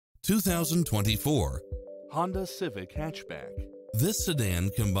2024 Honda Civic Hatchback. This sedan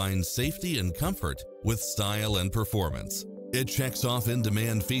combines safety and comfort with style and performance. It checks off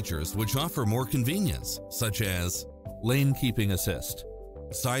in-demand features which offer more convenience, such as lane keeping assist,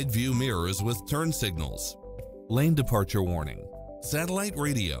 side view mirrors with turn signals, lane departure warning, satellite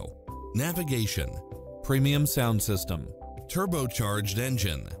radio, navigation, premium sound system, turbocharged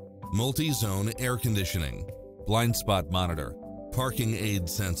engine, multi-zone air conditioning, blind spot monitor, parking aid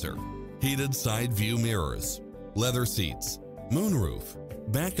sensor, heated side view mirrors, leather seats, moonroof,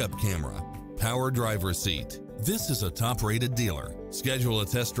 backup camera, power driver seat. This is a top-rated dealer. Schedule a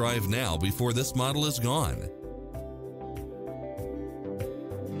test drive now before this model is gone.